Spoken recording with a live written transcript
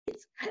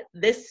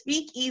the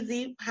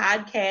Speakeasy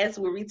podcast,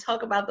 where we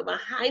talk about the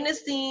behind the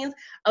scenes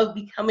of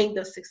becoming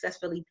the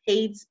successfully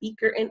paid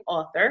speaker and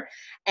author.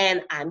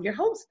 And I'm your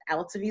host,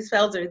 Altavice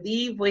Felder,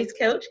 the voice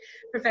coach,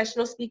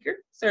 professional speaker,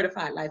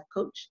 certified life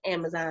coach,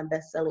 Amazon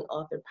bestselling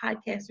author,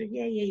 podcaster,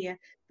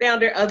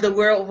 founder of the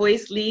World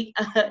Voice League,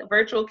 a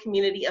virtual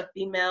community of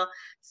female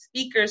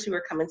speakers who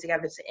are coming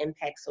together to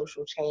impact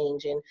social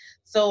change. And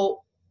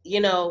so,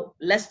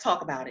 let's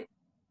talk about it.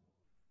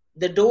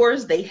 The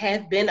doors, they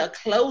have been a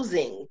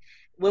closing.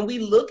 When we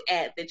look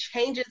at the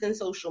changes in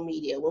social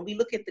media, when we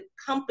look at the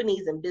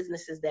companies and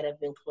businesses that have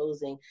been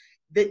closing,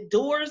 the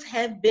doors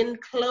have been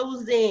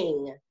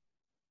closing.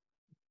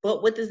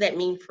 But what does that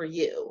mean for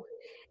you?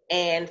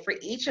 And for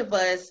each of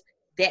us,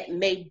 that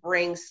may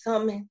bring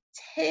some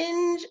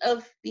tinge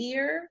of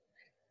fear,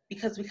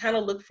 because we kind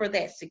of look for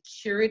that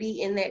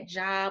security in that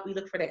job. We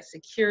look for that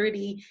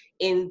security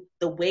in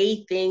the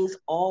way things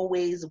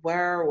always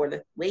were or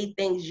the way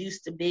things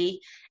used to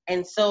be.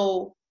 And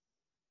so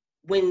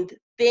when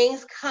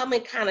things come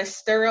and kind of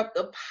stir up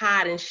the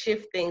pot and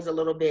shift things a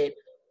little bit,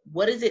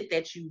 what is it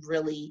that you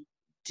really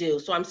do?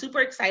 So I'm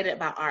super excited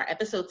about our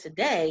episode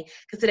today,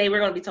 because today we're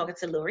going to be talking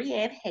to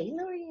Lorianne. Hey,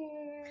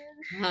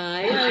 Lorianne.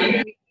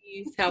 Hi.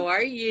 How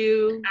are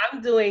you?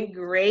 I'm doing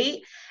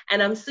great.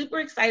 And I'm super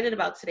excited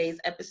about today's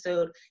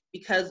episode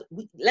because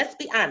let's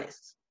be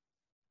honest,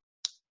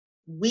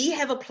 we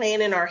have a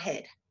plan in our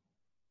head.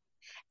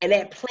 And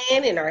that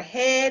plan in our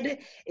head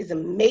is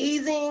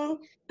amazing.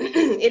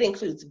 It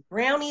includes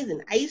brownies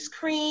and ice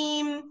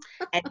cream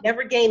and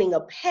never gaining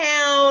a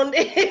pound.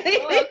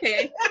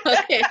 Okay,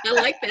 I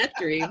like that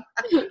dream.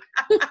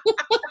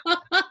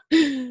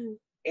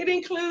 It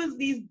includes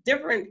these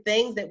different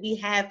things that we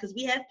have, because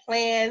we have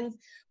plans.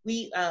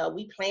 We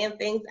plan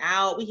things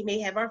out. We may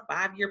have our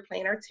 5-year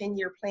plan, our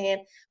 10-year plan.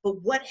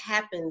 But what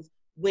happens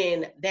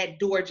when that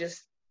door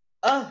just,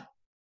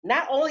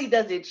 not only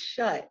does it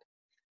shut,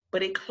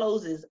 but it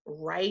closes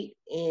right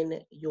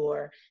in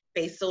your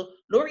face? So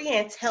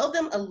Lorianne, tell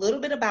them a little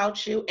bit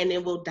about you, and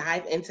then we'll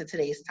dive into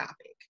today's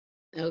topic.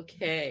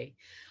 Okay.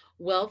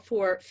 Well,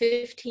 for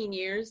 15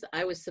 years,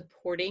 I was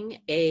supporting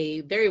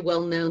a very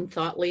well-known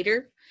thought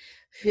leader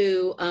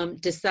who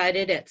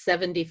decided at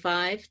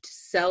 75 to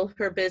sell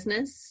her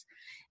business,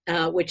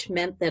 which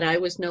meant that I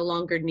was no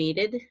longer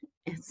needed.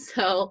 And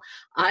so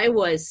I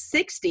was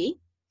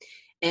 60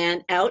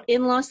 and out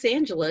in Los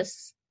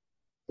Angeles,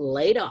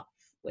 laid off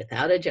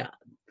without a job.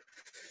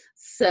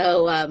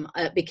 So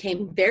it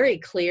became very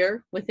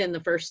clear within the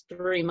first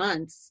 3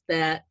 months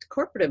that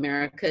corporate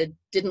America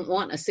didn't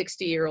want a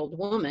 60-year-old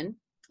woman.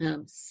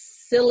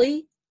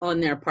 Silly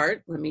on their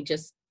part. Let me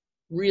just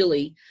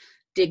really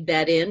dig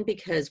that in,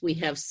 because we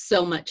have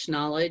so much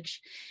knowledge,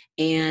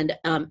 and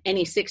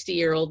any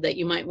 60-year-old that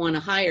you might want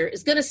to hire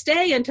is going to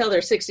stay until they're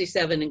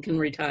 67 and can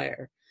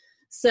retire.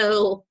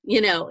 So,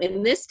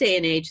 in this day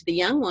and age, the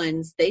young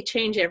ones, they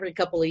change every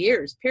couple of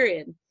years,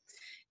 period.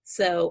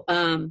 So,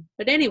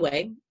 but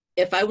anyway,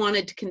 if I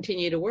wanted to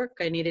continue to work,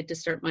 I needed to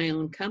start my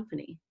own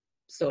company.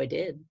 So I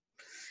did.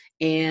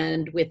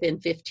 And within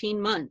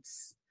 15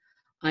 months,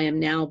 I am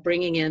now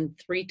bringing in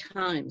 3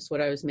 times what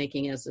I was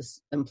making as an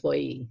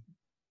employee.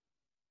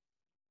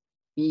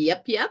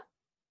 Yep.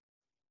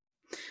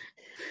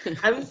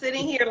 I'm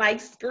sitting here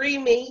like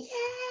screaming,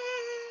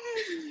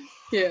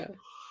 yeah.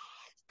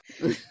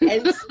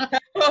 And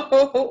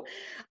so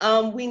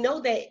we know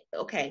that,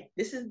 okay,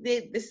 this is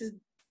the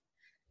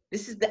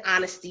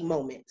honesty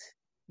moment.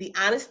 The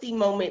honesty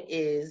moment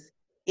is,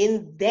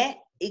 in that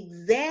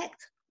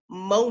exact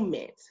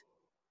moment,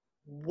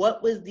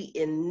 what was the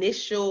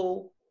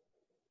initial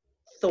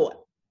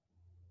thought?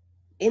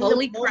 In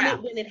Holy the crap.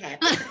 moment when it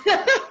happened.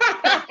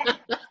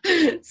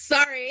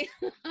 Sorry.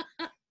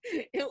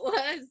 It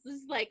was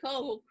like,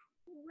 oh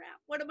crap,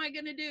 what am I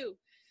going to do?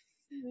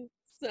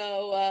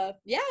 So,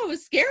 it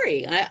was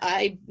scary.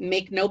 I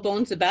make no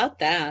bones about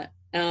that.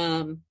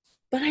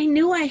 But I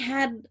knew I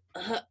had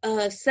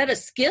a set of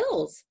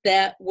skills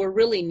that were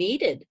really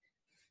needed.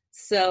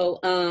 So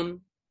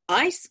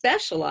I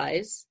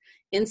specialize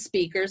in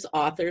speakers,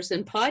 authors,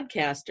 and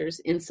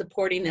podcasters in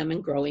supporting them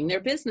and growing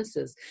their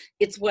businesses.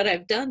 It's what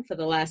I've done for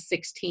the last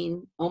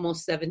 16,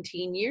 almost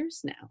 17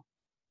 years now.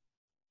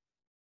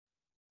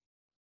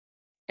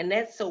 And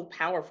that's so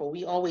powerful.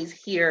 We always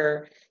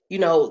hear,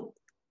 in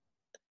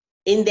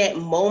that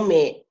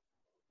moment,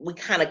 we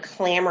kind of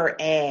clamor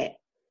at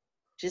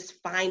just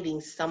finding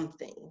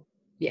something.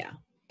 Yeah.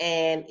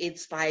 And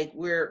it's like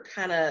we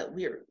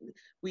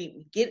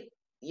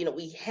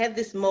have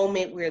this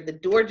moment where the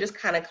door just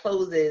kind of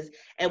closes,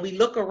 and we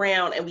look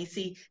around and we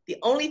see the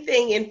only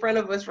thing in front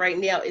of us right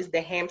now is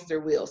the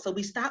hamster wheel. So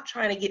we stop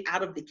trying to get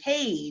out of the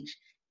cage,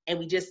 and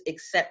we just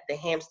accept the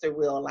hamster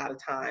wheel a lot of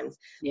times.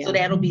 Yeah. So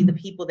that'll be the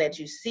people that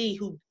you see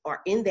who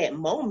are in that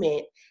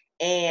moment,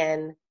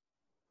 and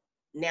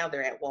now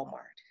they're at Walmart.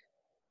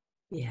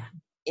 Yeah.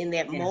 In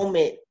that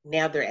moment,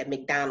 now they're at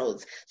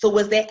McDonald's. So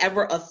was there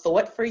ever a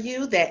thought for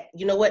you that,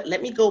 you know what,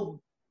 let me go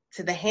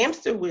to the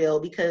hamster wheel,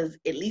 because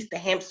at least the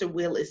hamster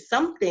wheel is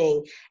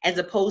something, as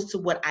opposed to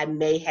what I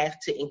may have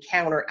to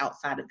encounter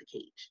outside of the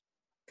cage?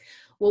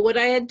 Well, what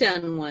I had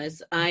done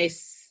was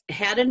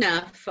had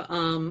enough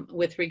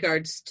with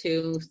regards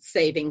to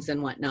savings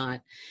and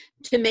whatnot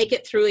to make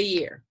it through a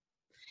year.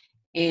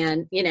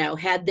 And,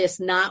 had this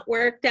not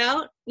worked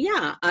out,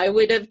 yeah, I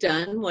would have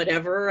done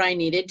whatever I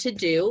needed to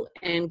do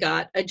and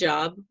got a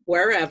job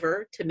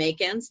wherever to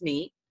make ends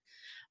meet.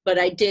 But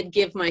I did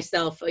give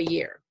myself a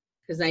year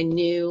because I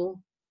knew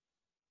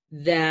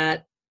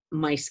that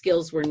my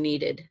skills were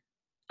needed.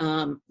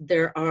 Do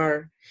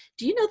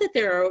you know that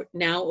there are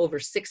now over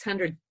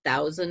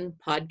 600,000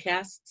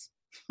 podcasts?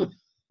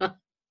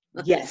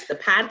 Yes, the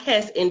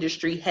podcast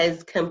industry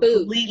has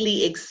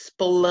completely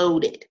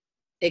exploded.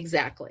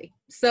 Exactly.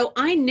 So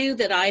I knew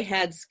that I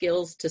had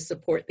skills to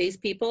support these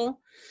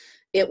people.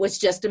 It was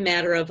just a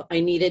matter of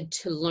I needed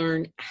to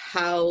learn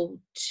how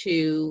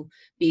to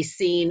be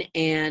seen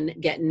and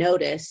get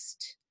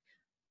noticed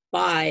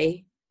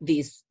by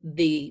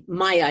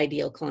my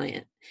ideal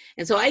client.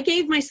 And so I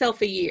gave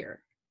myself a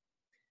year.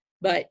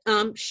 But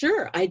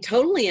sure, I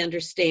totally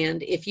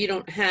understand if you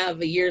don't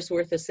have a year's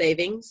worth of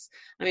savings.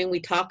 I mean,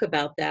 we talk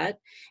about that,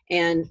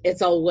 and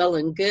it's all well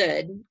and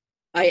good.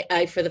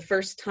 I for the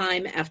first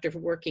time after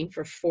working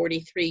for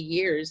 43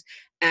 years,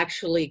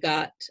 actually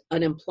got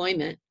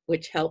unemployment,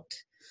 which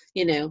helped,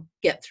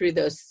 get through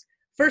those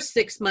first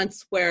 6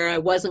 months where I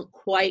wasn't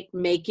quite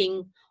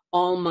making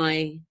all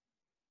my,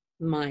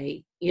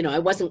 I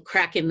wasn't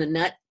cracking the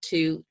nut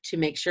to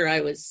make sure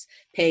I was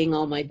paying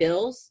all my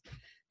bills.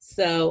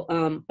 So,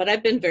 but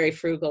I've been very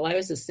frugal. I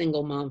was a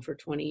single mom for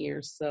 20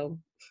 years, so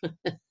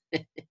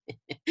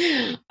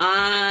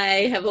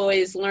I have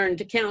always learned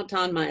to count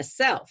on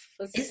myself.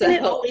 Isn't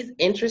it always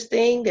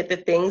interesting that the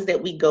things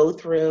that we go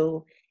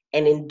through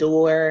and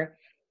endure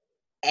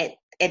at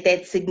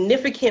that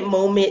significant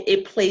moment,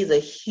 it plays a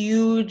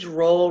huge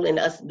role in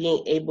us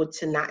being able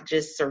to not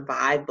just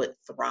survive, but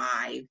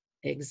thrive.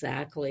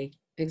 Exactly.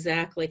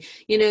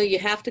 You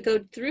have to go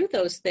through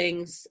those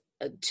things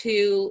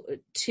to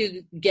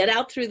get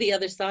out through the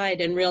other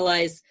side and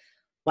realize,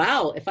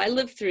 wow, if I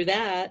live through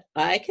that,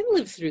 I can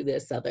live through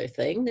this other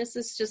thing. This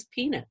is just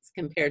peanuts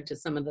compared to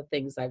some of the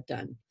things I've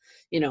done,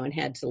 and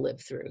had to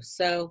live through.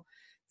 So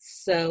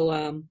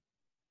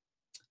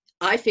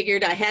I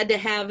figured I had to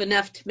have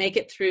enough to make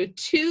it through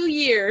 2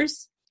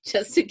 years,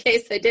 just in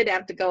case I did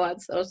have to go on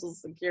Social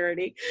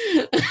Security.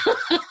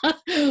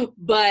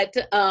 But,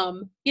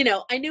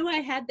 I knew I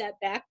had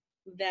that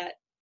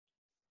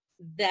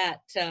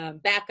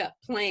backup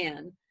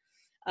plan.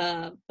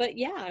 But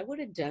yeah, I would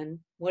have done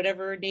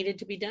whatever needed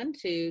to be done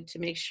to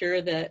make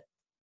sure that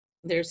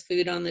there's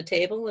food on the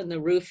table and the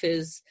roof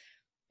is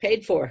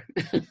paid for.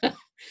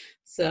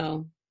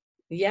 So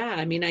yeah,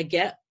 I mean, I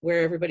get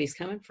where everybody's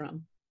coming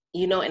from.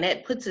 And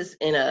that puts us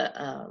in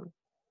a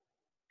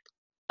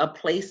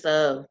place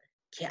of,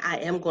 yeah, I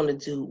am going to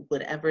do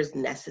whatever is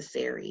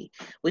necessary,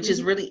 which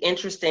is really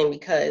interesting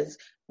because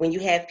when you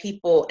have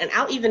people, and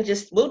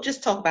we'll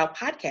just talk about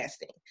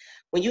podcasting.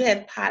 When you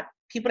have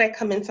people that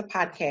come into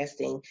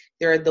podcasting,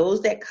 there are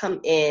those that come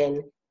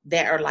in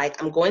that are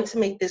like, I'm going to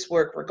make this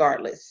work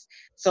regardless.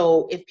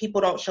 So if people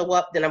don't show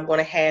up, then I'm going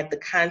to have the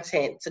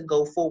content to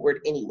go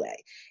forward anyway.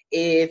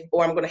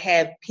 Or I'm going to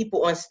have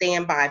people on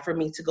standby for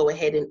me to go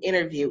ahead and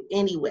interview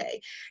anyway,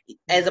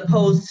 as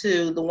opposed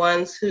to the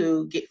ones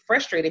who get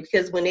frustrated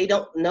because when they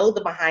don't know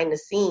the behind the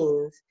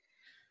scenes,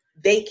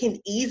 they can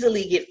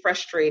easily get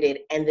frustrated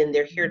and then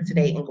they're here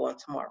today and gone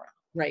tomorrow.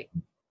 Right.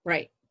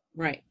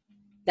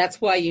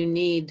 That's why you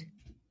need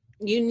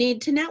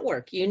to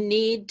network. You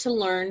need to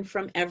learn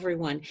from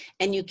everyone,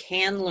 and you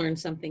can learn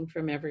something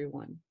from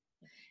everyone.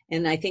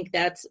 And I think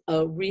that's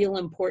a real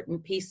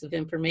important piece of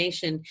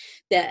information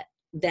that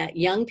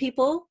young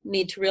people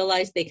need to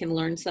realize they can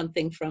learn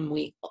something from.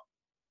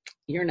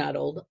 You're not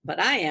old, but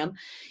I am.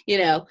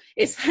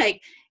 It's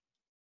like,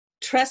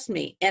 trust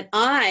me, and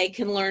I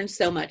can learn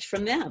so much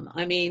from them.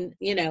 I mean,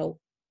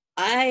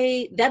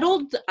 that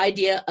old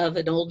idea of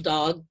an old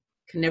dog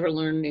can never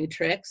learn new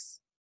tricks.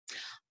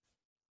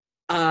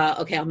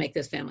 Okay, I'll make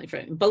this family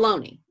friendly.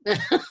 Baloney.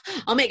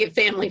 I'll make it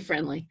family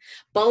friendly.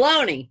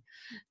 Baloney.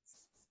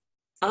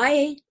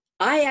 I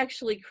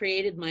actually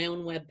created my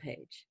own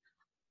webpage.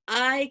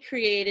 I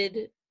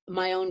created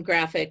my own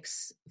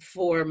graphics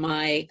for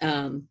my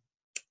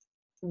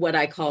what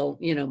I call,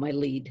 my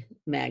lead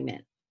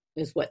magnet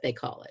is what they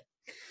call it.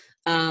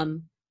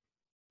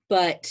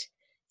 But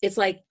it's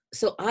like,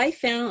 so I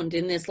found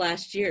in this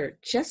last year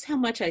just how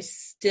much I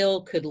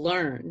still could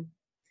learn,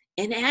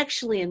 and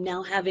actually am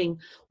now having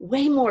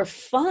way more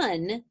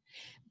fun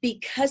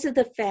because of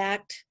the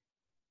fact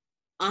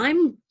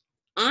I'm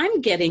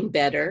getting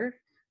better,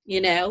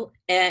 and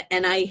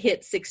I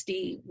hit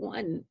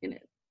 61 in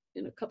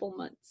a couple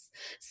months.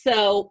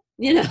 So,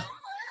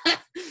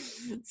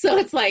 so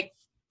it's like,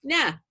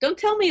 nah, don't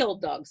tell me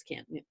old dogs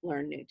can't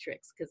learn new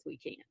tricks, because we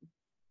can.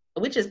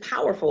 Which is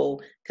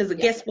powerful, because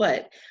guess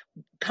what?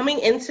 Coming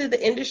into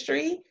the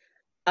industry,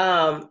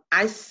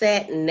 I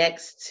sat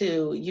next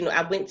to,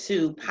 I went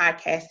to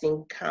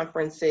podcasting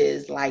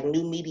conferences like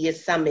New Media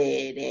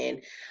Summit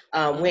and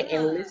went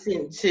and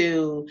listened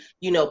to,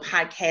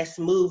 podcast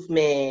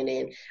movement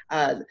and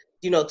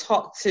I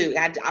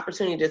had the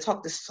opportunity to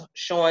talk to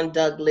Sean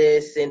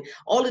Douglas and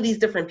all of these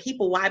different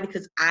people. Why?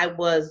 Because I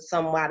was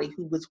somebody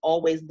who was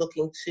always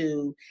looking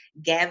to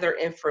gather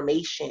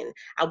information.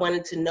 I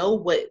wanted to know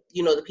what,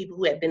 the people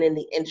who had been in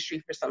the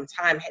industry for some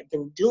time had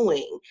been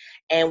doing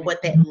and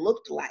what that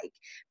looked like.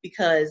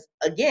 Because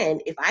again,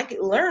 if I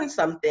could learn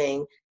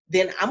something,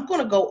 then I'm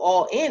going to go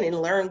all in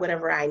and learn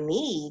whatever I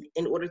need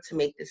in order to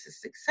make this a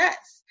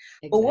success.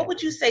 Exactly. But what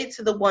would you say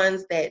to the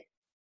ones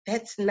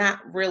that's not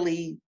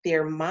really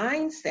their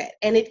mindset?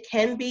 And it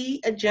can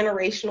be a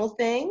generational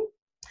thing.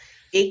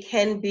 It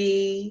can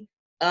be,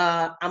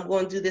 I'm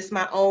going to do this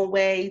my own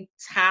way,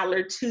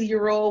 Tyler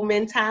 2-year-old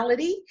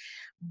mentality.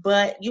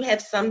 But you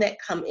have some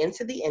that come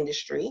into the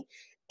industry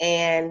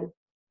and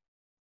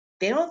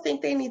they don't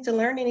think they need to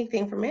learn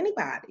anything from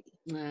anybody.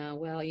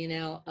 Well,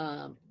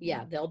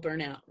 they'll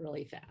burn out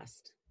really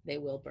fast. They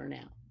will burn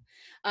out.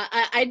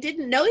 I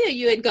didn't know that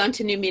you had gone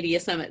to New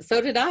Media Summit.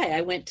 So did I.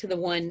 I went to the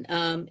one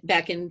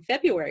back in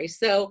February.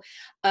 So,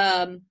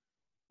 I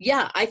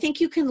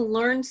think you can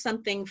learn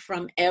something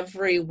from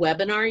every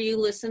webinar you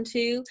listen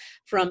to,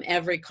 from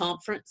every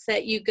conference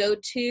that you go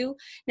to.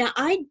 Now,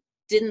 I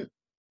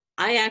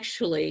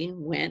actually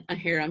went,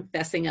 here I'm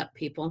fessing up,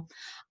 people.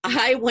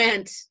 I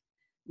went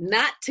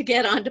not to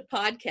get onto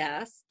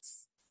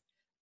podcasts,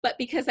 but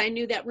because I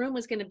knew that room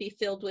was going to be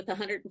filled with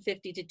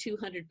 150 to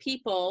 200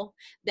 people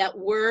that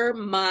were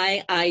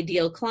my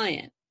ideal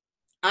client.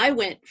 I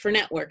went for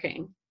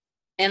networking.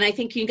 And I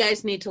think you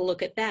guys need to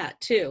look at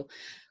that too.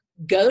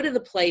 Go to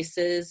the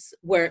places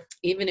where,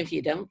 even if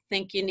you don't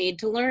think you need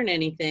to learn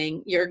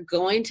anything, you're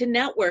going to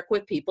network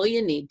with people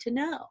you need to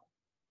know.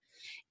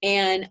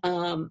 And,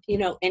 and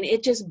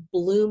it just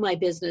blew my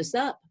business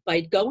up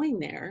by going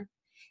there.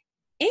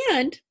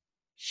 And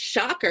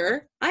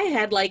shocker, I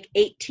had like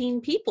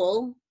 18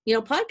 people,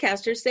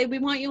 podcasters say, we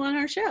want you on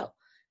our show.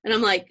 And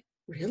I'm like,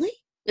 really?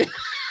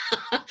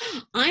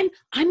 I'm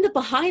the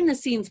behind the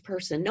scenes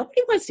person.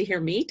 Nobody wants to hear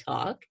me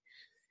talk.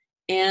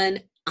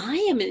 And I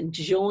am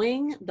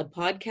enjoying the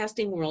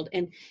podcasting world.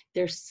 And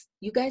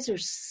you guys are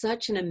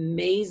such an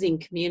amazing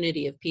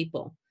community of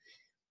people.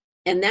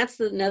 And that's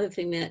another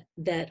thing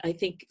that I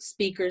think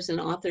speakers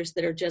and authors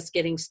that are just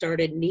getting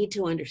started need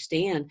to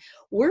understand.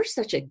 We're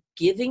such a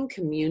giving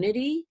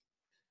community.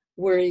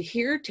 We're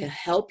here to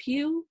help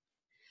you.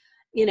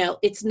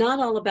 It's not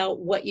all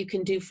about what you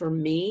can do for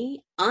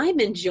me. I'm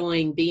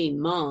enjoying being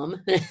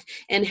mom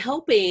and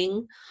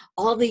helping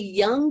all the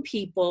young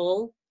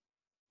people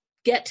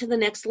get to the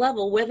next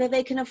level, whether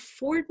they can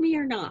afford me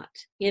or not,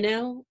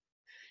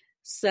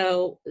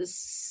 So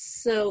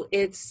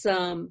it's,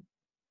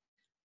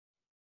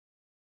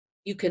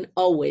 you can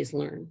always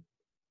learn.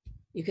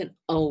 You can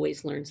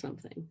always learn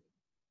something.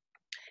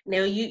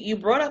 Now, you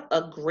brought up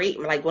a great,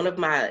 like one of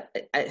my,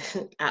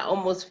 I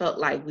almost felt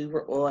like we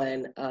were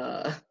on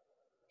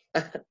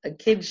a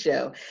kid's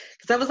show,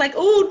 because I was like,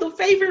 oh, the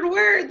favorite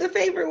word.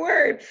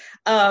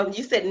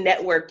 You said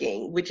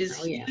networking, which is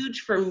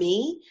huge for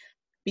me,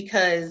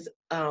 because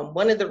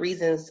one of the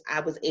reasons I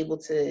was able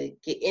to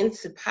get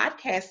into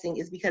podcasting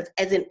is because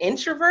as an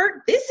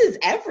introvert, this is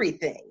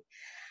everything.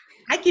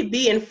 I could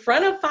be in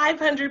front of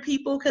 500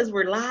 people because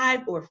we're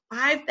live, or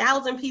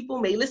 5,000 people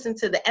may listen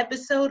to the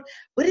episode,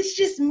 but it's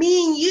just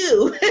me and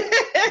you.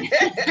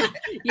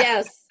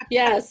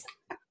 Yes.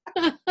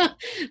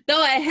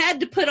 Though I had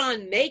to put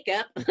on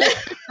makeup. But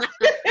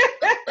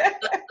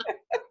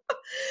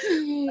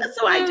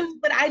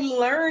I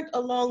learned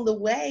along the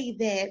way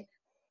that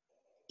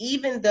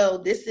even though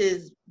this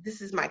is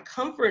my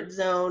comfort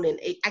zone and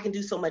I can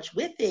do so much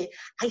with it,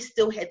 I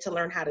still had to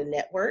learn how to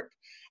network.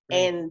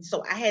 And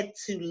so I had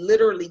to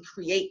literally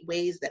create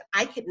ways that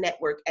I could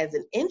network as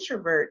an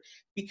introvert,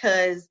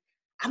 because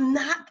I'm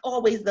not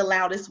always the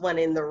loudest one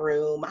in the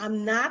room.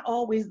 I'm not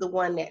always the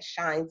one that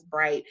shines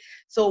bright.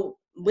 So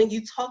when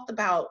you talked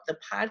about the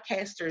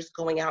podcasters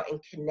going out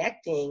and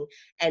connecting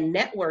and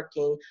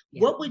networking,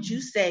 what would you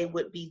say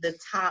would be the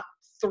top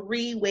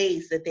 3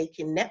 ways that they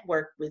can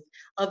network with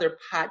other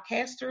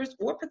podcasters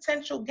or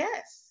potential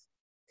guests?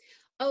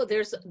 Oh,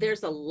 there's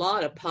a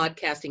lot of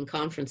podcasting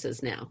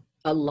conferences now.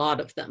 A lot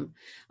of them.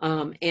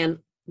 And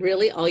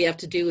really all you have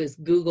to do is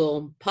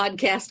Google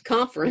podcast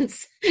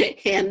conference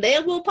and they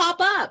will pop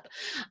up.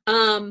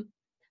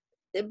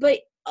 But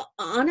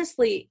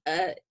honestly,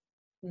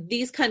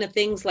 these kind of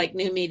things like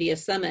New Media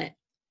Summit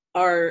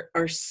are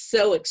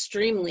so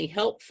extremely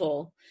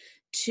helpful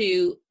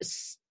to,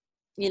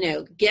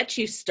 get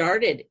you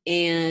started.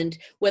 And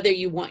whether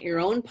you want your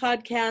own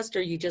podcast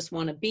or you just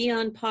want to be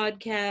on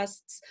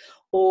podcasts,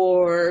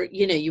 or,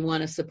 you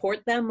want to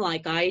support them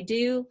like I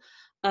do,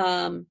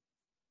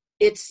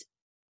 it's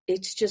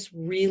just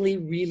really,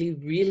 really,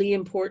 really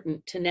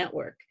important to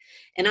network.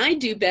 And I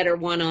do better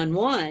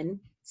one-on-one.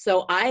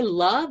 So I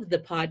love the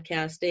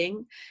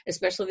podcasting,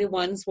 especially the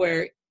ones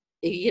where,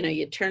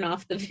 you turn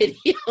off the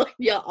video.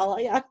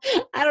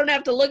 I don't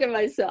have to look at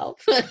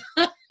myself. So,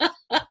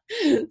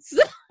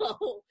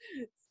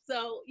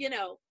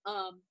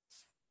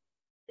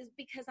 it's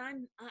because I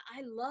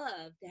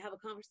love to have a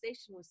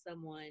conversation with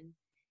someone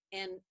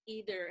and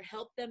either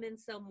help them in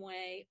some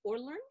way or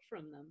learn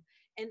from them.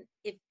 And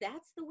if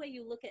that's the way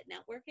you look at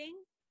networking,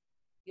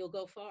 you'll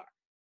go far.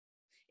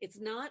 It's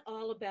not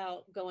all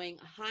about going,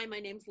 hi, my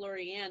name's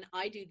Lorianne,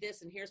 I do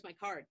this, and here's my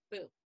card.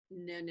 Boom.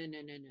 No, no, no,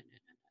 no, no, no, no,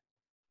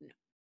 no,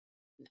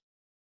 no.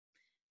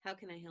 How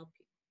can I help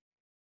you?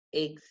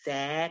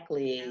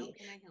 Exactly. How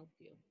can I help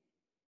you?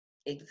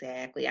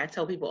 Exactly. I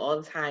tell people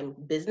all the time,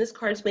 business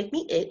cards make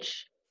me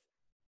itch.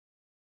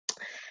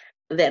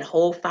 That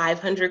whole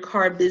 500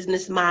 card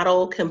business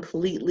model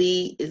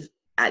completely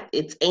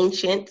it's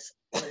ancient.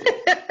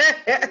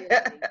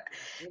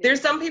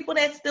 There's some people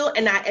that still,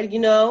 and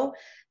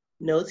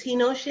no tea,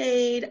 no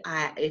shade.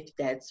 If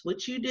that's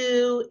what you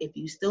do, if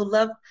you still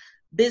love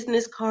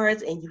business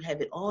cards and you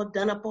have it all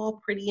done up all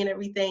pretty and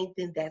everything,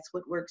 then that's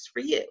what works for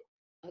you.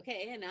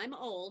 Okay, and I'm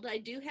old. I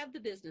do have the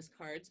business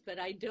cards, but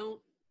I don't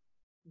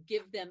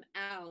give them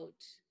out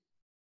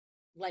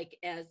like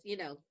as, in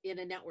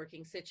a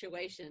networking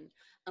situation,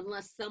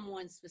 unless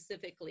someone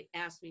specifically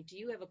asks me, do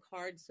you have a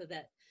card so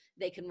that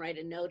they can write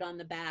a note on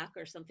the back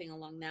or something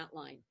along that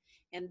line?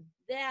 And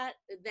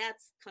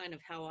that's kind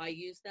of how I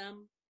use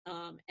them.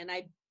 And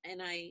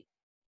I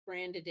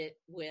branded it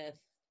with,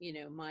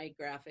 my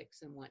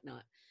graphics and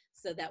whatnot.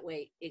 So that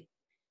way it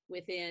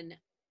within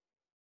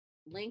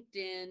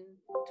LinkedIn,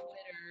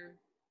 Twitter,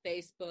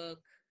 Facebook,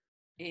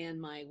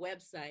 and my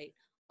website,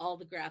 all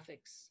the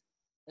graphics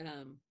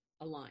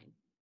align.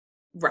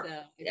 Right.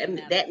 So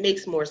that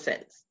makes more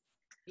sense.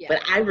 Yeah.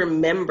 But I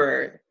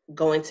remember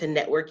going to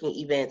networking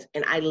events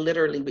and I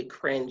literally would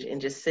cringe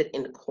and just sit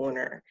in the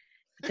corner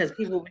because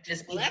people would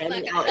just be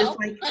handing out. It's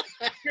like,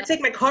 here,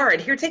 take my card.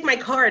 Here, take my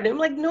card. And I'm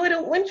like, no, I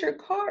don't want your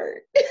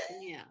card.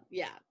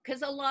 Yeah.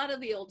 Because a lot of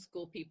the old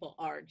school people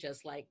are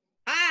just like,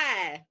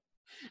 hi,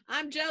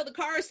 I'm Joe, the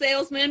car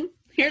salesman.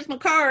 Here's my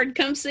card.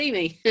 Come see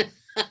me.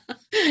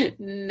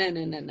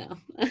 No.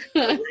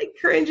 I'm like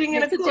cringing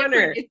in a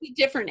corner. It's a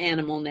different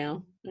animal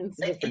now.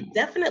 It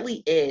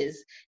definitely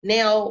is.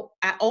 Now,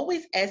 I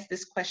always ask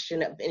this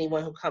question of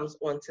anyone who comes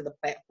onto the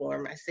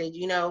platform. I said,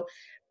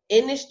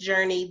 in this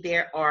journey,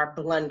 there are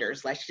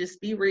blunders. Let's just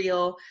be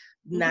real.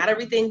 Not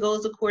everything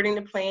goes according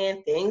to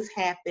plan. Things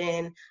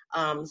happen.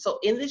 So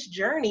in this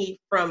journey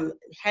from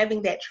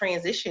having that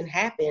transition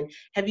happen,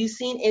 have you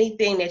seen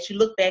anything that you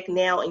look back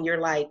now and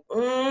you're like,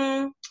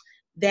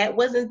 that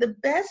wasn't the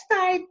best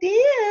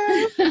idea?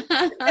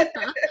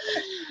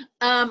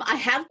 I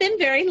have been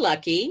very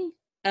lucky.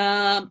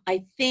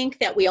 I think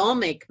that we all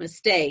make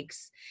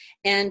mistakes,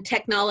 and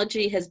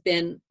technology has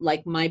been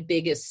like my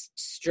biggest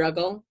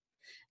struggle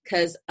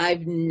because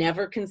I've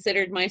never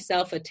considered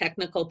myself a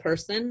technical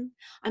person.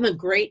 I'm a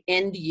great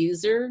end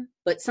user,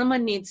 but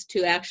someone needs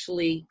to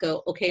actually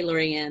go, okay,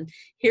 Lorianne,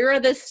 here are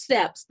the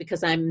steps,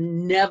 because I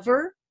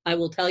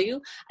will tell you,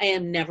 I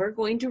am never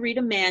going to read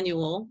a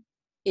manual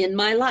in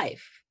my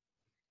life.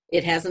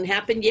 It hasn't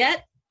happened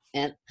yet,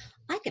 and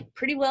I can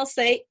pretty well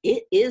say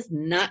it is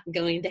not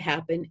going to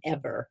happen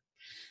ever.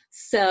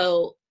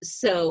 So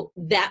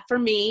that for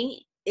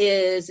me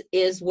is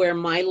where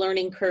my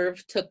learning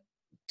curve took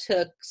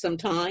some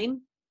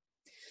time.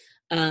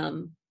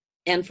 And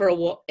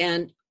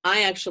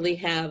I actually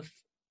have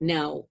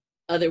now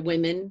other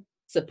women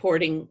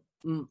supporting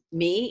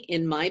me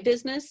in my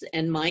business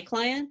and my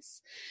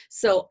clients.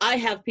 So I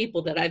have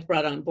people that I've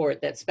brought on board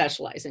that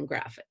specialize in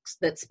graphics,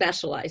 that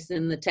specialize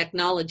in the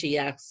technology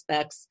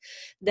aspects,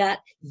 that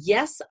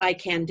yes, I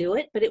can do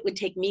it, but it would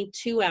take me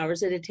 2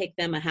 hours. It'd take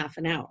them a half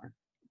an hour.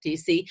 Do you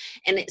see?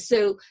 And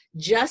so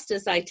just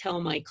as I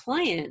tell my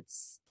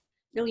clients,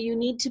 no, you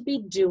need to be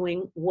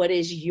doing what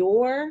is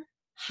your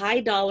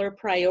high dollar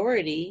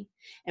priority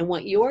and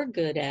what you're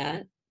good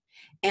at,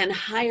 and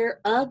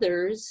hire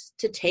others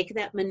to take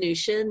that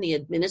minutia and the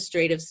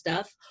administrative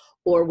stuff,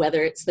 or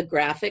whether it's the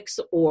graphics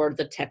or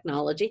the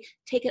technology,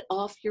 take it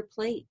off your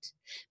plate.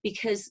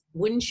 Because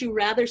wouldn't you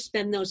rather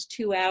spend those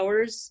 2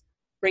 hours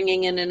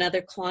bringing in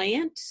another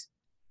client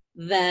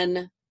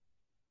than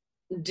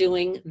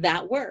doing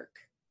that work?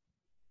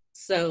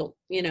 So,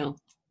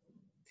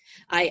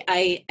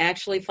 I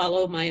actually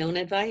follow my own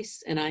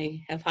advice, and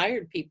I have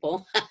hired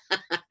people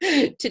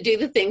to do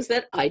the things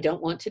that I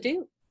don't want to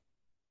do.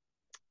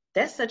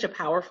 That's such a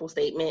powerful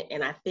statement.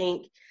 And I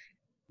think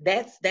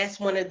that's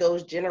one of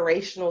those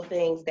generational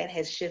things that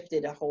has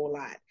shifted a whole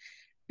lot.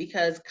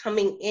 Because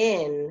coming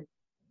in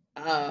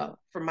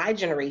for my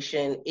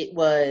generation, it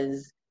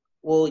was,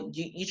 well,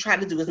 you try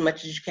to do as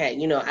much as you can.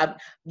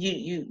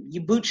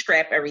 You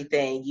bootstrap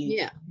everything.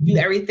 You do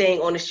everything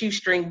on a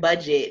shoestring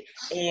budget.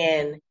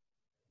 And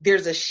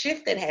there's a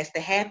shift that has to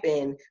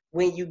happen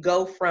when you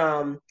go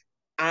from,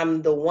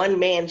 I'm the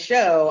one-man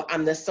show,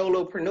 I'm the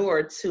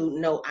solopreneur, to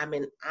no, I'm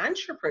an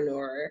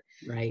entrepreneur.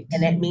 Right.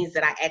 And that means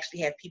that I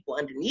actually have people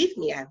underneath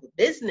me. I have a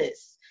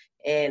business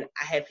and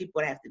I have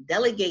people I have to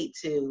delegate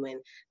to.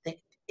 And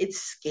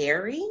it's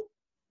scary.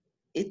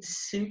 It's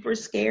super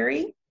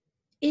scary.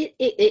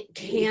 It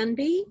can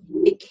be.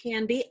 It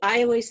can be.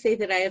 I always say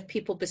that I have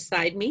people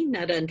beside me,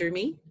 not under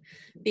me,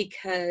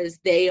 because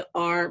they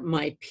are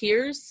my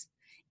peers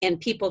and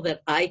people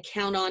that I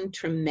count on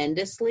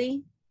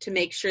tremendously to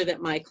make sure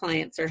that my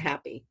clients are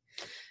happy.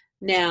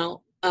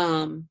 Now,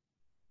 and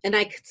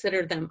I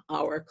consider them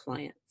our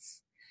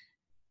clients.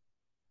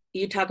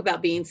 You talk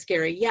about being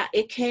scary. Yeah,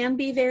 it can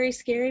be very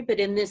scary, but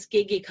in this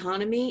gig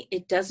economy,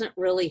 it doesn't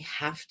really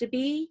have to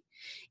be.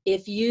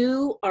 If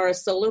you are a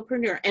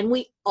solopreneur, and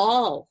we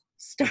all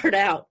start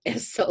out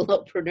as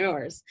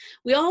solopreneurs,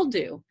 we all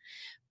do.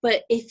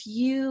 But if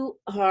you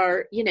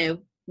are,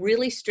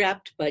 really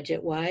strapped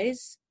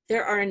budget-wise,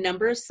 there are a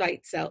number of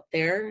sites out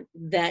there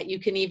that you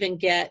can even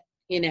get,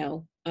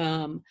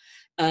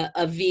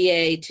 a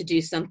VA to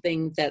do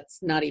something that's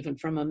not even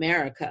from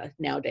America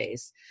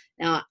nowadays.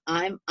 Now,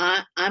 I'm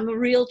a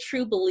real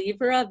true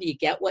believer of you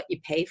get what you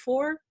pay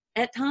for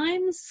at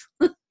times.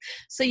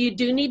 So you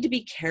do need to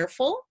be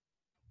careful.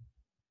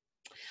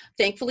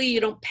 Thankfully, you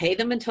don't pay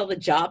them until the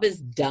job is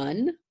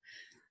done.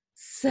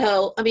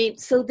 So,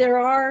 there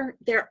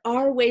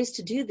are ways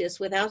to do this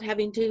without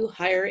having to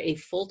hire a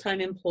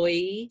full-time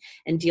employee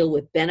and deal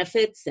with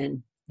benefits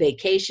and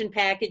vacation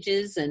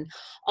packages and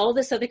all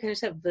this other kind of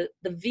stuff. The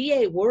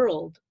VA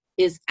world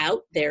is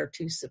out there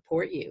to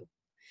support you.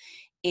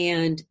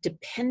 And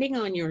depending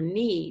on your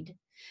need,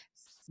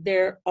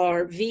 there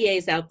are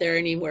VAs out there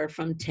anywhere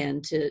from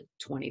 $10 to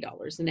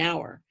 $20 an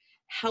hour.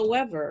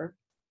 However,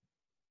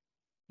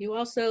 you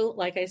also,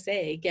 like I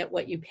say, get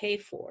what you pay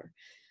for.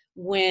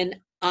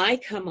 When I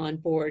come on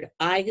board,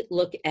 I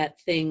look at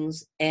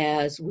things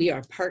as we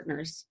are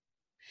partners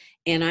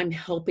and I'm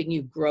helping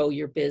you grow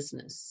your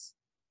business.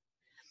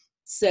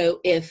 So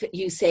if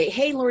you say,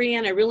 hey,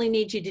 Lorianne, I really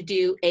need you to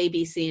do A,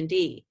 B, C, and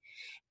D.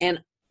 And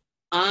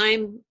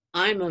I'm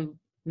a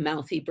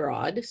mouthy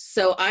broad.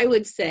 So I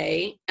would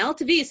say,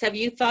 Altavis, have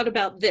you thought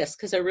about this?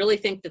 Because I really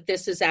think that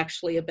this is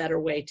actually a better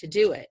way to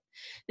do it.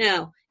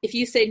 Now, if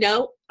you say,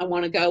 no, I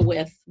want to go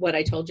with what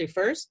I told you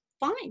first,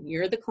 fine.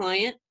 You're the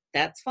client.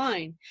 That's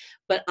fine.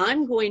 But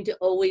I'm going to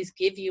always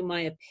give you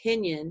my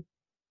opinion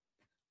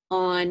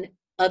on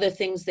other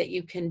things that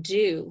you can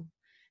do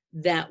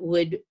that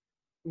would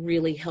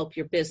really help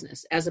your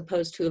business, as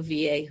opposed to a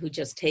VA who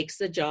just takes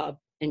the job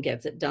and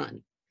gets it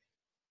done.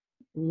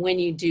 When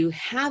you do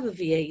have a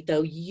VA,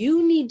 though,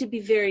 you need to be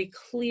very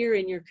clear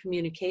in your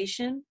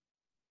communication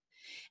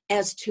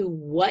as to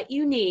what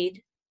you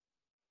need,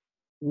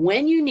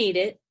 when you need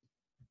it,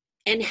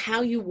 and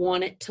how you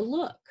want it to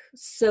look,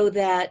 so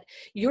that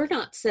you're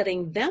not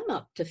setting them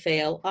up to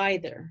fail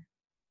either.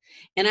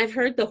 And I've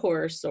heard the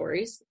horror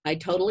stories. I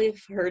totally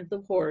have heard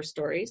the horror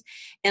stories.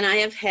 And I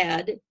have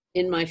had,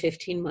 in my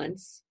 15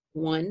 months,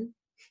 I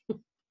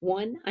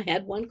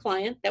had one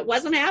client that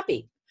wasn't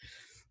happy.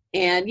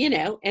 And,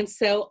 and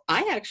so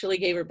I actually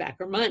gave her back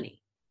her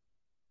money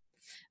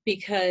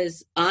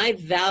because I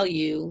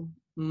value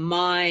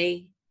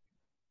my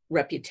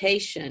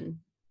reputation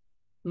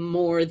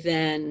more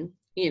than,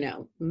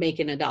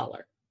 making a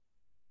dollar.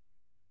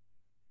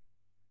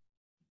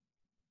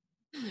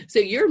 So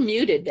you're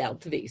muted,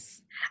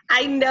 Altavis.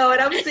 I know,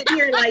 and I'm sitting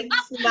here like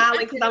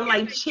smiling because I'm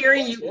like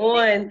cheering you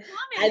on.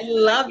 I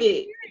love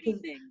it.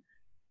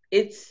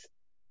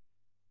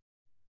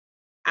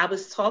 I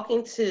was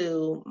talking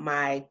to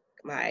my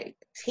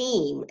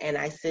team and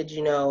I said,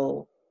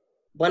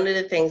 one of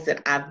the things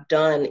that I've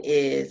done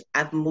is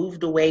I've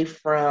moved away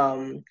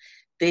from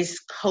this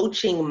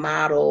coaching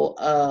model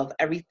of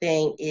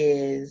everything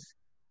is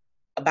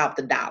about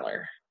the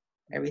dollar.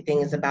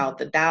 Everything is about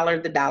the dollar,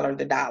 the dollar,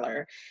 the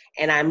dollar.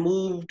 And I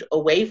moved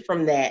away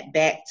from that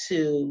back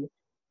to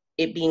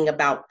it being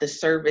about the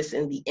service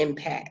and the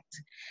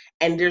impact.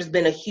 And there's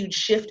been a huge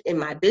shift in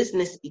my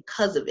business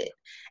because of it.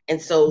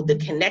 And so the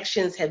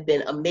connections have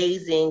been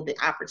amazing. The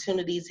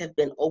opportunities have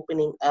been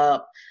opening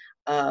up.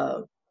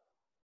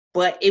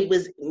 But it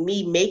was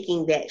me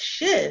making that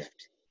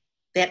shift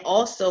that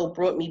also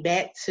brought me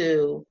back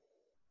to,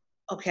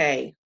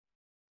 okay,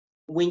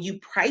 when you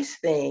price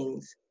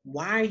things,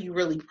 why are you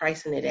really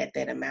pricing it at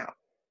that amount?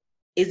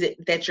 Is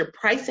it that you're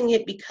pricing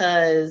it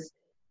because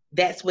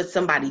that's what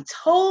somebody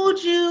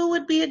told you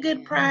would be a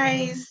good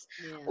price?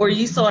 Yeah. Or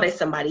you saw that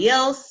somebody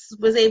else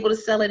was able to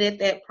sell it at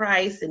that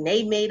price and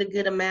they made a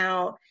good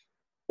amount?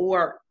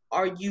 Or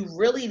are you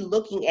really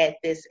looking at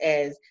this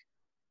as,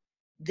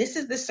 this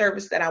is the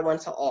service that I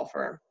want to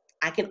offer.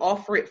 I can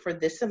offer it for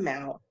this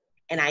amount,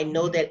 and I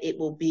know that it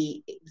will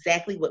be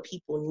exactly what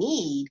people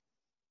need.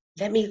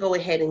 Let me go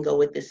ahead and go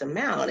with this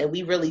amount. And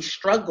we really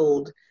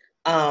struggled,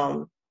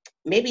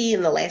 maybe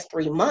in the last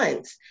 3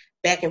 months,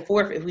 back and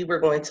forth if we were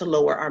going to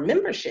lower our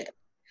membership.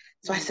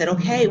 So I said,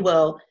 okay,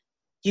 well,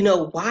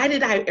 why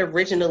did I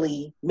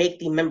originally make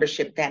the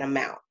membership that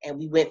amount? And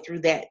we went through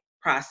that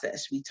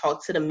process. We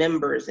talked to the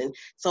members and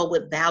saw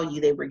what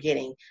value they were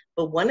getting.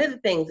 But one of the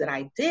things that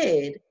I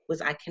did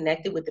was I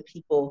connected with the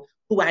people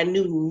who I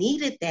knew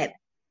needed that,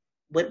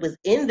 what was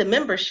in the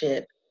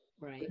membership,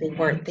 right, but they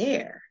weren't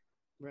there.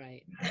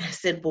 Right. And I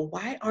said, well,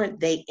 why aren't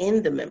they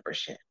in the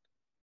membership?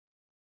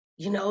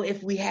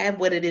 If we have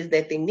what it is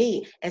that they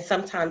need. And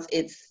sometimes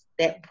it's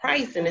that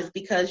price. And it's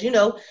because,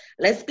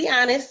 let's be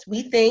honest,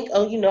 we think,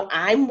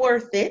 I'm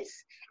worth it.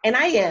 And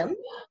I am.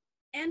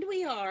 And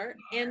we are.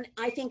 And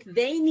I think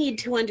they need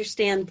to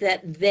understand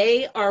that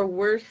they are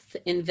worth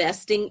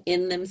investing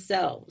in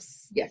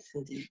themselves. Yes,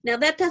 indeed. Now,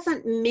 that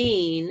doesn't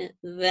mean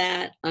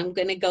that I'm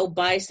going to go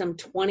buy some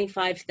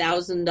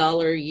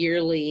 $25,000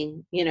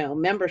 yearly,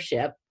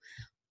 membership.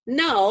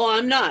 No,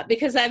 I'm not,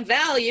 because I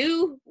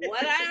value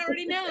what I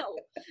already know.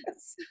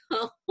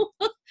 So,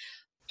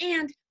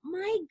 and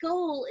my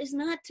goal is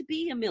not to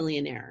be a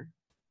millionaire.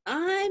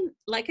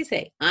 Like I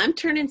say, I'm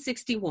turning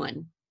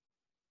 61.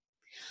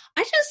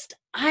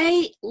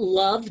 I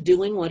love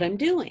doing what I'm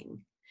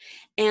doing.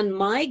 And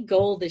my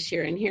goal this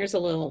year, and here's a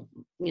little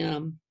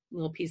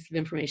piece of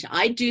information.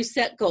 I do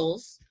set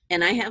goals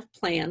and I have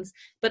plans,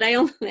 but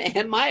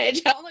at my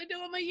age, I only do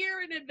them a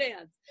year in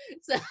advance.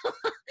 So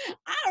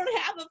I don't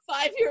have a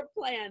 5-year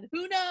plan.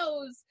 Who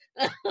knows?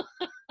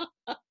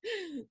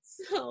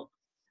 So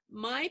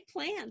my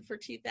plan for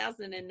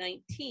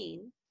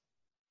 2019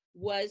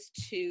 was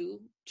to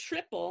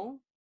triple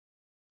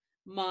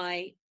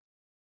my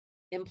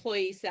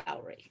employee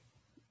salary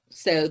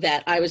so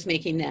that I was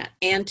making that,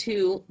 and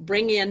to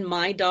bring in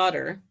my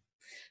daughter,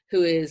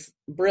 who is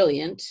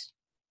brilliant,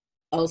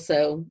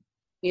 also,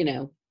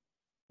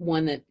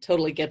 one that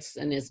totally gets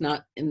and is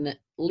not in the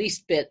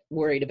least bit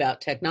worried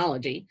about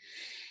technology,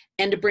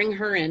 and to bring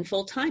her in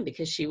full time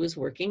because she was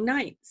working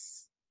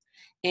nights.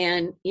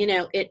 And,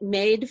 it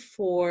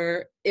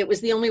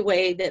was the only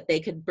way that they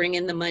could bring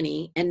in the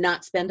money and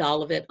not spend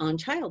all of it on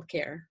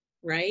childcare,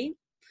 right?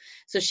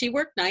 So she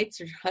worked nights,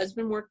 her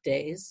husband worked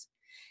days.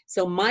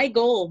 So my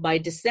goal by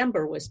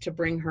December was to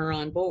bring her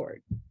on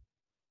board.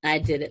 I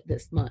did it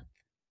this month.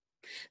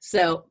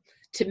 So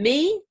to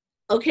me,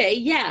 okay,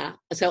 yeah.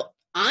 So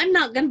I'm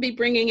not going to be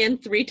bringing in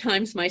 3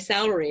 times my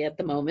salary at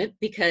the moment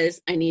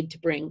because I need to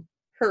bring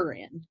her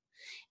in.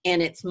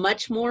 And it's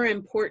much more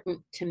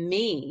important to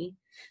me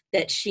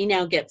that she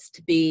now gets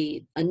to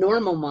be a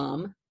normal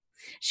mom.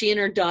 She and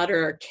her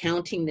daughter are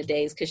counting the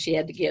days because she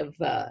had to give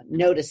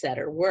notice at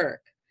her work.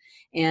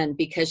 And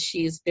because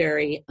she's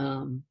very,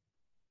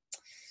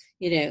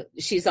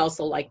 she's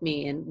also like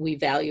me, and we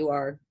value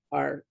our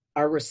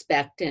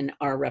respect and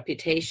our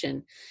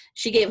reputation.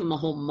 She gave him a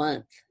whole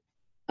month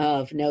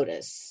of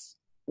notice,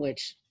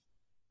 which,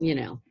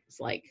 it's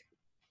like,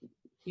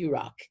 you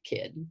rock,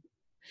 kid.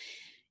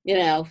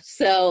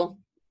 So,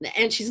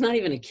 and she's not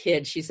even a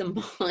kid. She's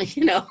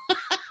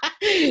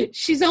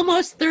she's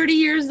almost 30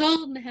 years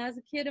old and has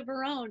a kid of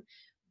her own.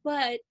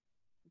 But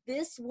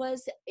this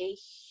was a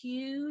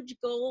huge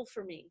goal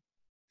for me.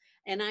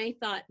 And I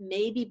thought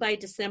maybe by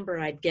December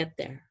I'd get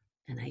there.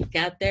 And I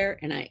got there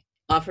and I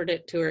offered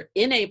it to her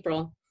in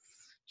April.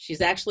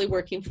 She's actually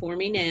working for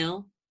me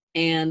now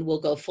and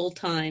will go full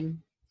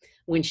time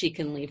when she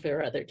can leave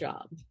her other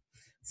job.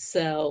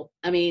 So,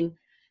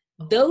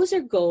 those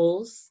are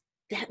goals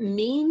that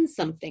mean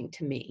something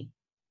to me,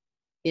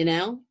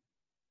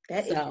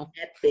 That is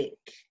epic.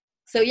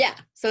 So yeah,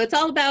 so it's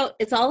all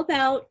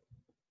about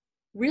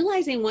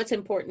realizing what's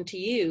important to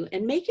you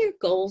and make your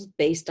goals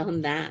based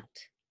on that.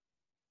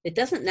 It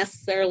doesn't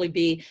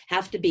necessarily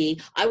have to be,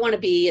 I want to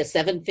be a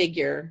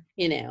 7-figure,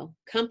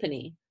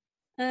 company.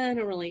 I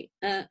don't really,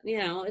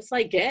 it's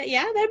like,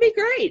 yeah, that'd be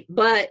great.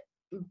 But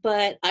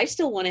I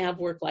still want to have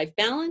work-life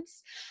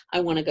balance.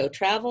 I want to go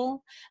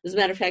travel. As a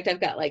matter of fact, I've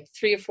got like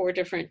 3 or 4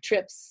 different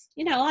trips.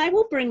 I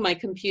will bring my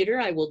computer.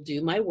 I will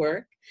do my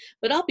work,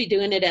 but I'll be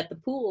doing it at the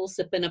pool,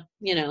 sipping up,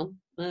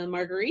 a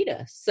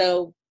margarita.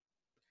 So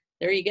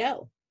there you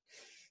go.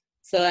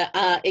 So,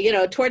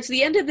 towards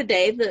the end of the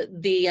day,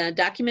 the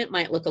document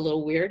might look a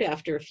little weird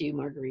after a few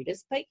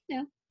margaritas, but,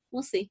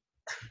 we'll see.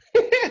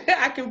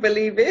 I can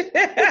believe it.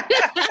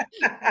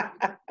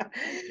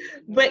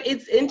 But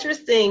it's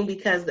interesting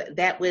because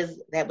that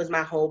was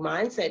my whole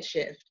mindset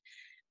shift.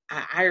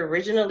 I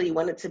originally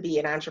wanted to be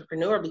an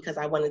entrepreneur because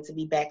I wanted to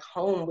be back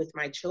home with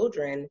my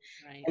children.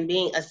 Right. And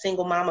being a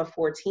single mom of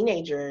 4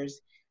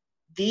 teenagers,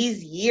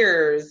 these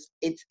years,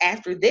 it's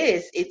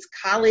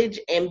college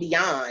and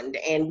beyond,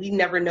 and we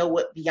never know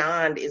what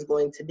beyond is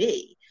going to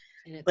be.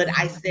 But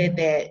I said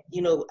that,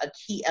 a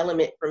key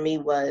element for me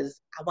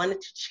was I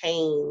wanted to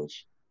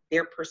change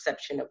their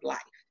perception of life.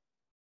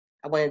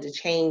 I wanted to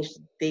change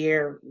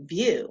their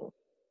view.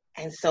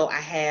 And so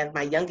I had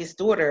my youngest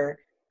daughter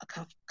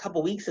a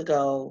couple weeks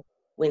ago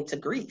went to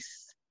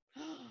Greece.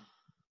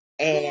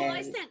 And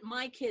I sent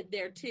my kid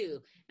there too.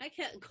 I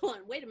kept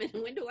going, wait a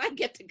minute, when do I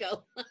get to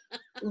go?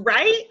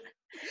 Right?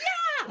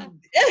 Yeah.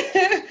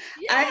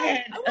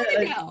 I want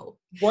to go.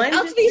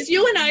 Alcides,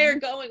 you and I are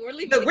going. We're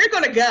leaving. We're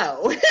going to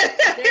go.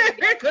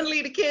 We're going to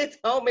leave the kids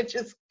home and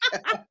just go.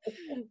 I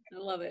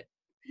love it.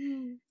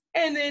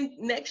 And then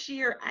next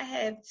year, I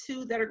have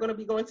 2 that are going to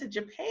be going to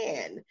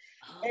Japan.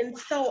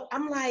 So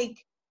I'm like,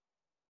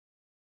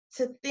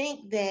 to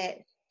think that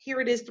here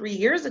it is 3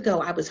 years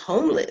ago, I was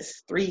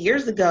homeless. 3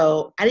 years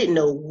ago, I didn't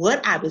know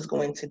what I was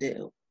going to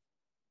do.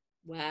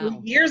 Wow. 3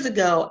 years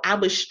ago, I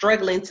was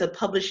struggling to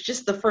publish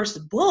just the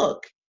first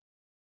book.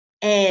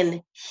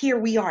 And here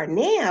we are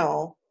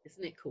now.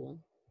 Isn't it cool?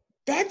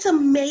 That's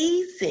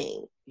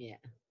amazing. Yeah.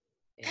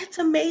 That's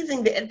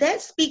amazing.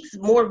 That speaks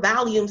more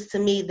volumes to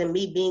me than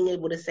me being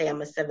able to say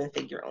I'm a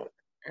 7-figure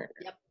owner.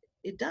 Yep.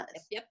 It does.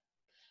 Yep.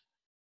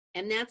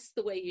 And that's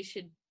the way you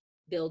should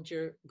build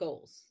your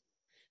goals,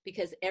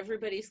 because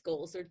everybody's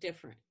goals are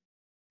different.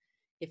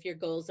 If your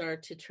goals are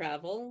to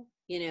travel,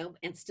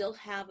 and still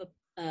have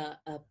a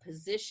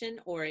position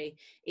or a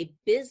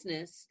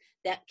business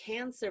that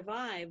can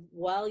survive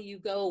while you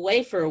go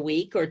away for a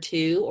week or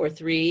 2 or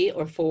 3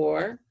 or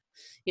 4,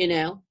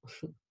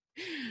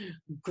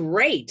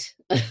 great.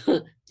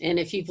 And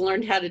if you've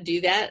learned how to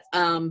do that,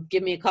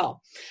 give me a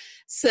call.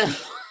 So,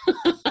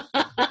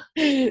 right,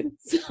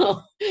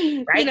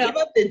 give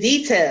up the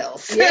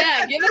details.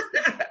 Yeah, give us.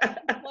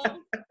 Well,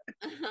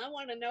 I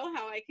want to know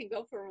how I can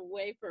go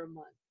away for a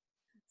month.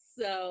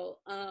 So,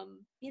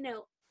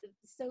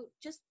 so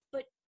just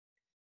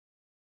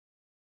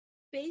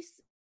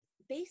base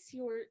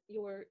your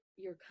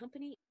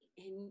company,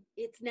 and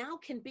it's now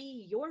can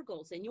be your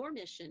goals and your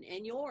mission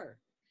and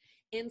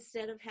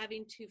instead of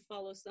having to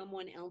follow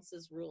someone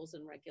else's rules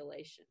and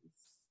regulations.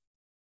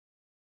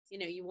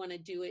 You want to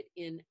do it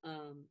in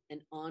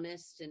an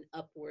honest and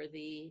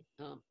upworthy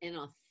and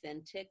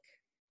authentic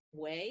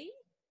way,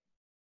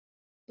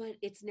 but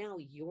it's now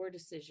your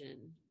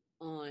decision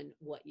on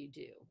what you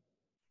do.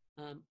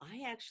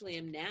 I actually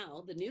am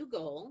now, the new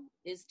goal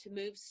is to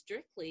move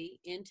strictly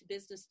into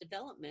business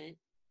development,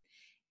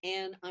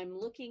 and I'm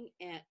looking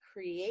at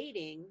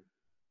creating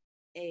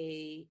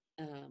a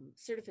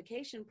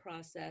certification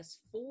process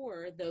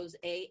for those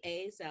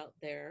AAs out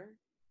there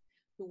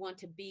who want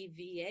to be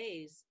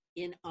VAs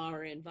in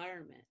our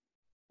environment.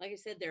 Like I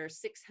said, there are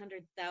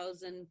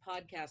 600,000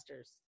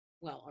 podcasters.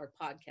 Well, or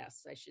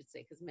podcasts, I should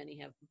say, because many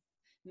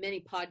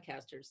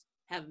podcasters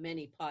have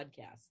many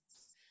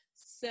podcasts.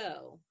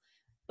 So,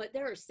 but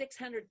there are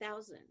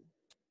 600,000.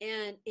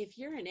 And if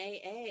you're an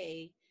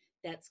AA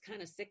that's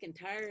kind of sick and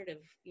tired of,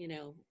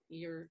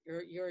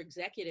 your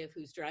executive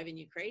who's driving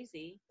you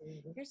crazy,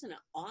 here's an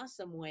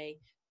awesome way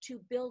to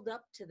build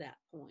up to that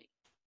point.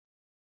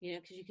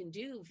 Because you can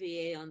do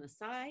VA on the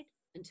side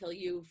until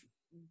you've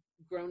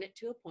grown it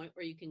to a point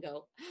where you can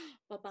go,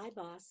 bye-bye,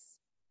 boss.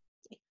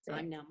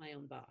 I'm now my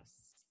own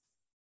boss.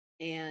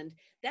 And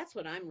that's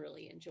what I'm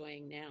really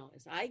enjoying now,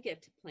 is I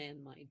get to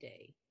plan my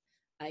day.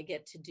 I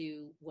get to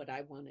do what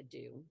I want to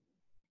do.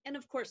 And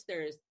of course,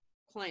 there's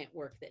client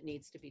work that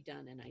needs to be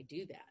done, and I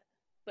do that.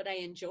 But I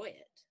enjoy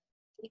it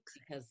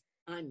because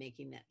I'm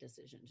making that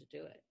decision to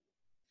do it.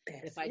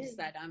 If I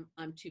decide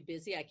I'm too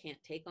busy, I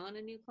can't take on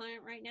a new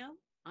client right now,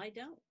 I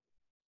don't.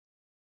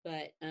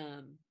 But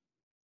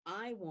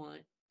I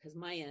want, because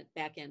my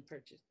back end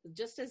purchase,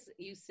 just as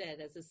you said,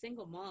 as a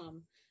single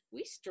mom,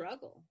 we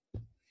struggle.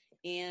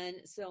 And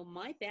so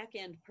my back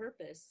end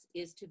purpose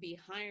is to be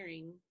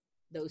hiring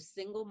those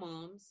single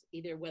moms,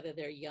 either whether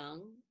they're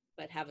young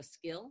but have a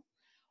skill,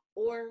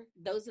 or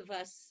those of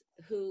us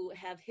who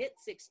have hit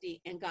 60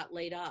 and got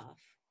laid off,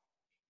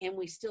 and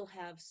we still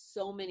have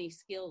so many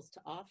skills to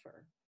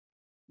offer,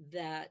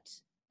 that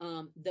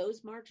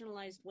those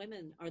marginalized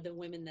women are the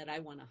women that I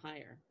want to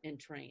hire and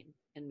train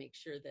and make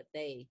sure that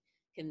they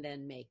can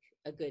then make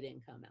a good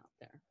income out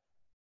there.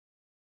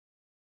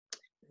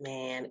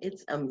 Man,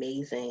 it's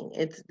amazing.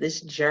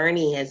 This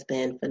journey has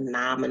been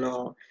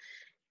phenomenal.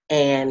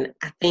 And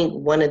I think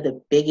one of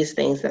the biggest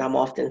things that I'm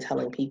often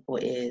telling people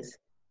is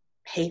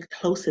pay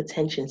close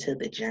attention to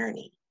the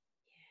journey.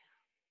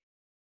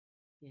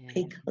 Yeah.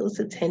 Pay close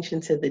attention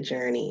to the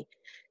journey,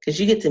 because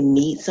you get to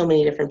meet so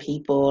many different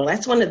people.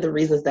 That's one of the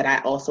reasons that I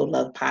also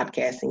love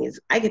podcasting, is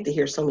I get to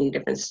hear so many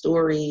different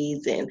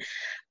stories and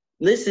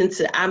listen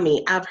to,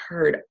 I've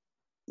heard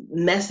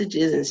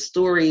messages and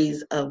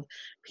stories of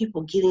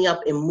people getting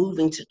up and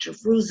moving to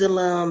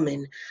Jerusalem.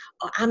 And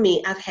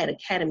I've had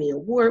Academy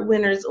Award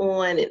winners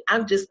on, and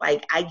I'm just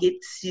like, I get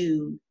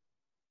to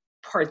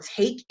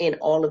partake in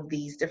all of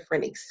these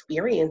different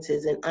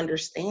experiences and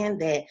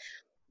understand that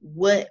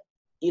what,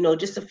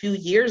 just a few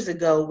years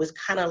ago was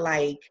kind of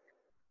like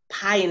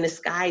pie in the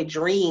sky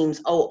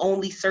dreams. Oh,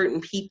 only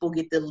certain people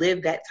get to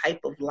live that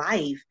type of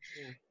life.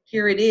 Yeah.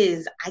 Here it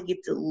is. I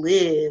get to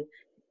live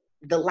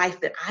the life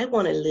that I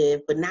want to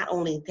live. But not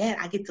only that,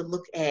 I get to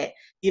look at,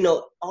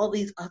 all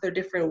these other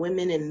different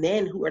women and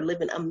men who are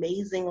living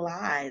amazing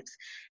lives.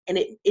 And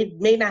it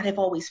may not have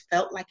always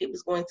felt like it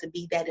was going to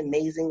be that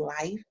amazing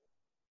life.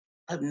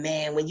 But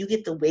man, when you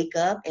get to wake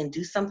up and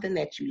do something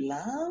that you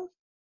love,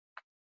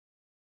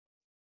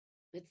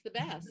 it's the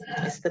best.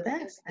 It's the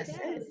best. That's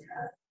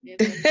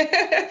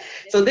it.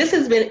 So this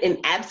has been an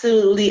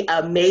absolutely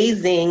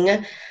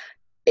amazing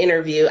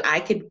interview. I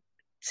could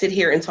sit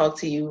here and talk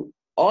to you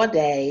all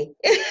day,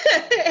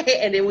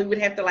 and then we would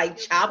have to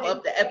chop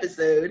up the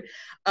episode.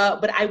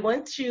 But I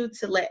want you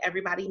to let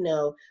everybody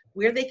know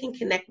where they can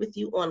connect with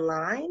you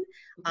online,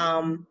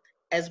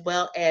 as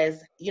well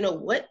as,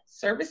 what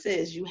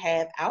services you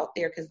have out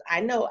there. Because I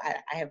know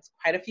I have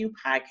quite a few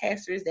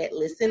podcasters that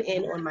listen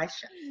in on my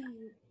show.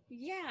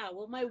 Yeah,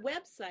 well, my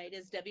website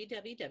is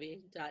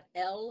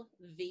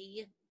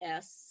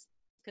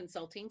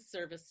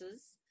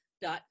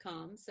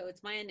www.lvsconsultingservices.com. So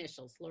it's my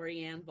initials,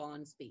 Lorianne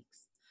Vaughan Spe.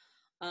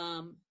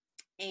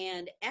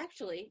 And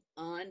actually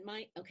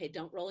okay,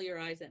 don't roll your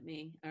eyes at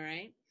me, all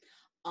right?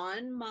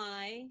 On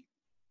my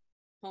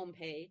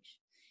homepage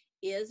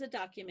is a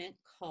document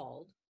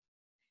called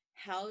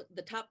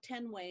the top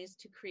 10 ways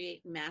to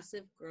create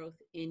massive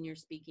growth in your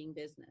speaking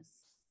business.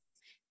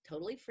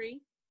 Totally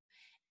free.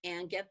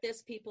 And get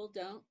this, people,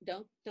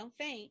 don't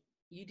faint.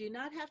 You do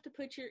not have to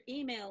put your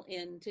email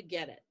in to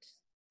get it.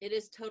 It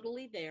is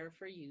totally there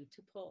for you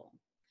to pull,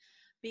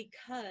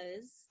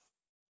 because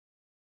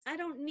I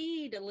don't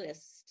need a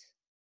list.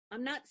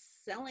 I'm not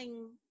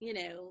selling,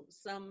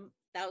 some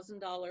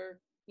 $1,000,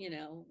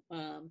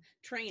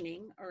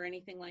 training or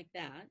anything like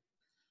that.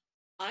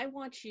 I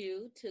want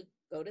you to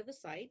go to the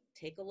site,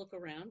 take a look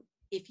around.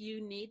 If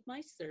you need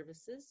my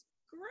services,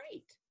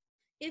 great.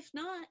 If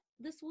not,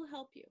 this will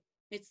help you.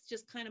 It's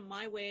just kind of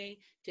my way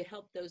to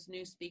help those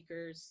new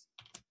speakers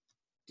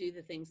do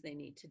the things they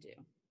need to do.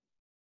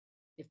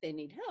 If they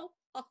need help,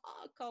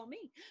 call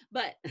me.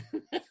 But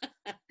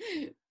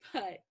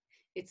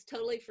it's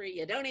totally free.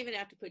 You don't even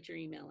have to put your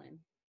email in.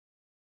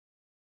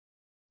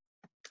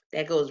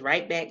 That goes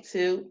right back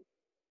to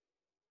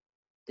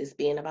this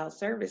being about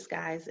service,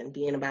 guys, and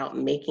being about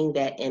making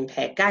that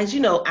impact. Guys,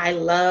 I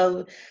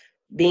love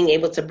being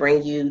able to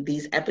bring you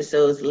these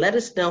episodes. Let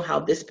us know how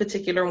this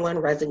particular one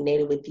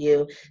resonated with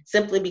you,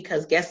 simply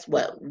because guess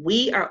what?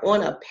 We are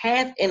on a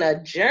path and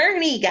a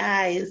journey,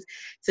 guys,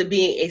 to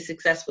being a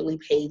successfully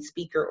paid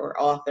speaker or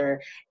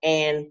author.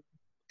 And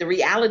the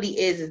reality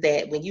is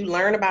that when you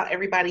learn about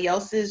everybody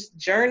else's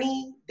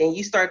journey, then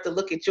you start to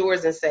look at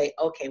yours and say,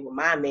 okay, well,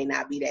 mine may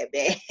not be that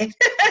bad.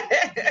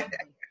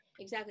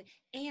 Exactly.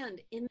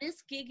 And in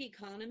this gig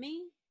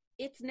economy,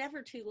 it's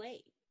never too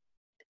late.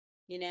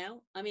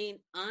 I mean,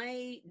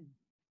 I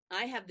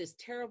have this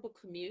terrible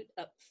commute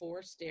up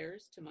 4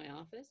 stairs to my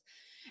office.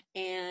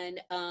 And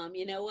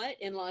you know what?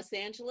 In Los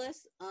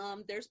Angeles,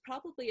 there's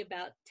probably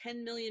about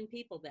 10 million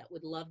people that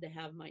would love to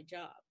have my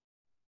job.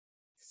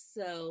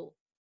 So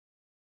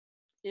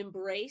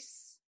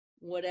embrace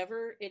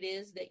whatever it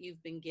is that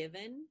you've been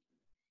given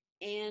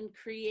and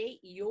create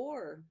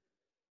your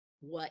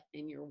what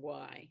and your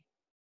why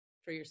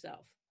for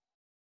yourself.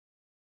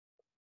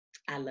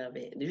 I love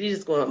it. You're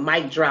just going to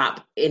mic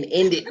drop and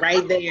end it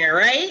right there,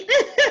 right?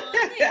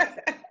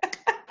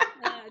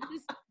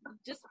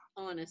 Just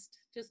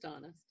honest.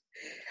 So.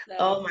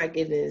 Oh my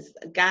goodness.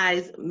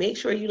 Guys, make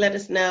sure you let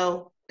us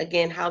know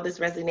again how this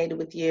resonated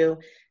with you.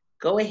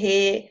 Go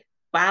ahead,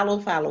 follow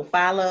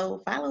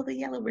the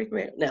yellow brick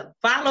road. No,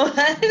 follow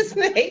us.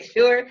 Make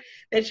sure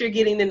that you're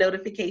getting the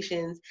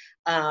notifications.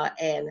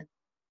 And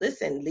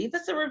listen, leave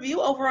us a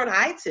review over on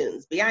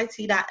iTunes,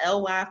 bit.ly/Speakeasy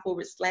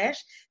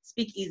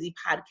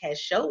Podcast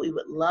Show. We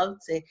would love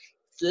to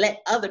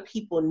let other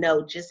people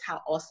know just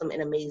how awesome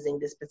and amazing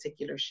this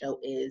particular show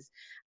is.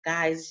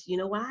 Guys, you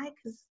know why?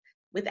 Because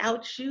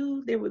without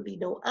you, there would be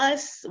no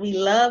us. We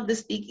love the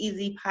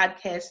Speakeasy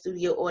Podcast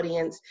studio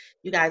audience.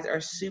 You guys are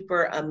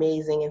super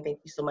amazing, and thank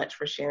you so much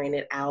for sharing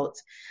it out.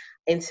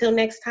 Until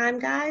next time,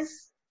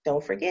 guys,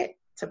 don't forget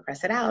to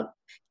press it out.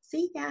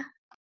 See ya.